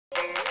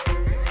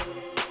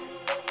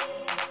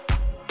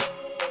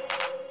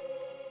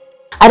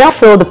I don't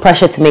feel the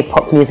pressure to make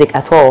pop music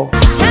at all.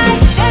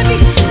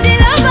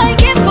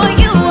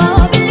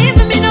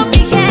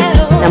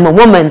 I'm a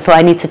woman, so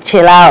I need to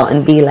chill out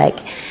and be like,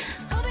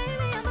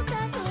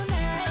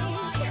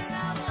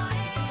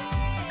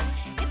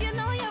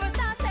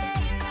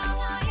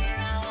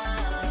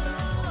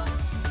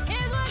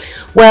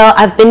 well,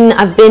 I've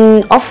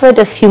been offered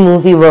a few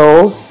movie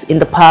roles in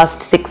the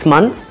past 6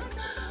 months.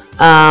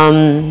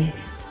 I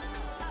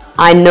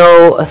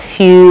know a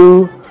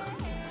few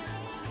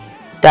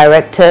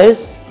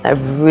directors that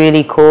are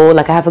really cool.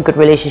 Like, I have a good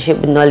relationship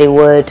with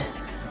Nollywood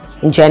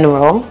in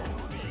general,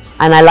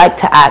 and I like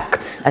to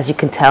act, as you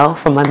can tell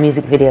from my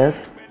music videos.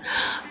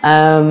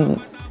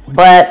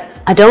 But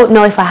I don't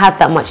know if I have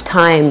that much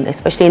time,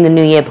 especially in the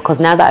new year,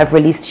 because now that I've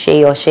released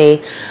Seyi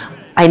Shay,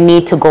 I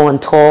need to go on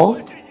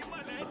tour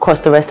across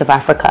the rest of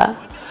Africa.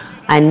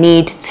 I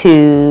need to,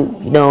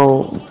 you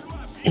know,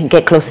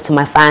 get closer to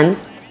my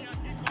fans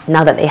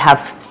now that they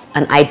have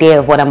an idea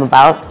of what I'm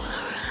about.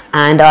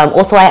 And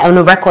also I own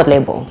a record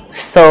label,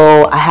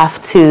 so I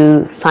have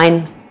to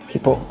sign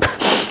people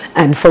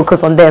and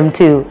focus on them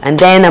too. And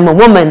then I'm a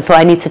woman, so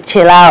I need to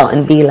chill out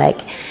and be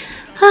like,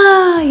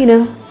 you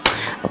know,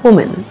 a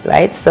woman,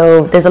 right?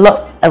 So there's a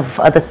lot of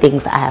other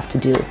things I have to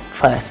do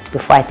first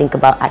before I think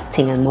about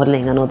acting and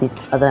modeling and all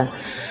these other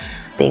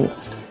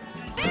things.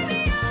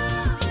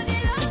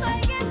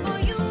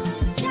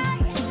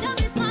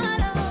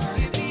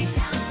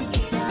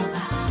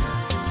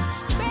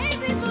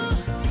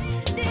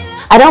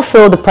 I don't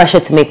feel the pressure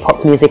to make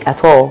pop music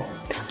at all.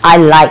 I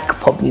like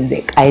pop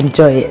music. I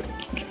enjoy it.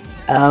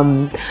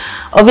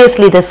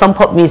 Obviously, there's some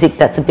pop music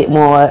that's a bit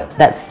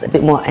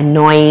more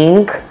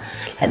annoying.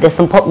 Like, there's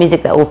some pop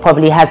music that will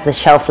probably has the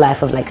shelf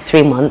life of like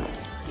 3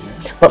 months.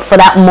 But for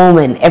that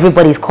moment,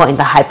 everybody's caught in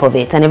the hype of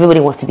it, and everybody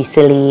wants to be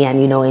silly and,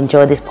 you know,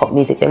 enjoy this pop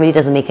music that really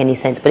doesn't make any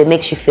sense, but it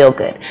makes you feel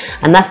good.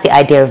 And that's the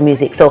idea of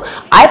music. So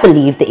I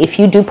believe that if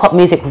you do pop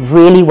music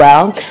really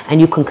well and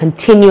you can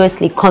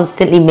continuously,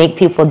 constantly make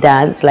people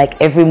dance, like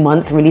every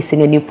month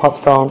releasing a new pop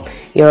song,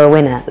 you're a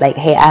winner. Like,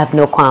 hey, I have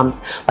no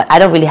qualms. But I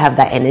don't really have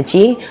that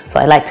energy, so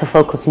I like to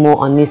focus more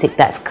on music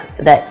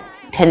that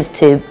tends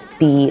to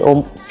be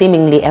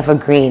seemingly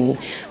evergreen,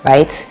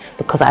 right?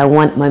 Because I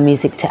want my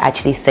music to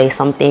actually say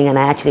something, and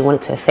I actually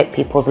want it to affect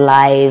people's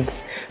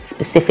lives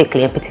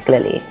specifically and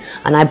particularly.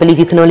 And I believe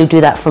you can only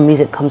do that from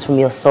music that comes from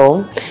your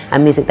soul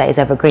and music that is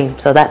evergreen.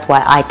 So that's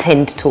why I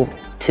tend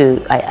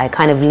I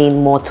kind of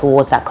lean more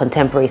towards that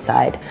contemporary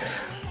side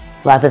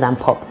rather than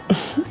pop.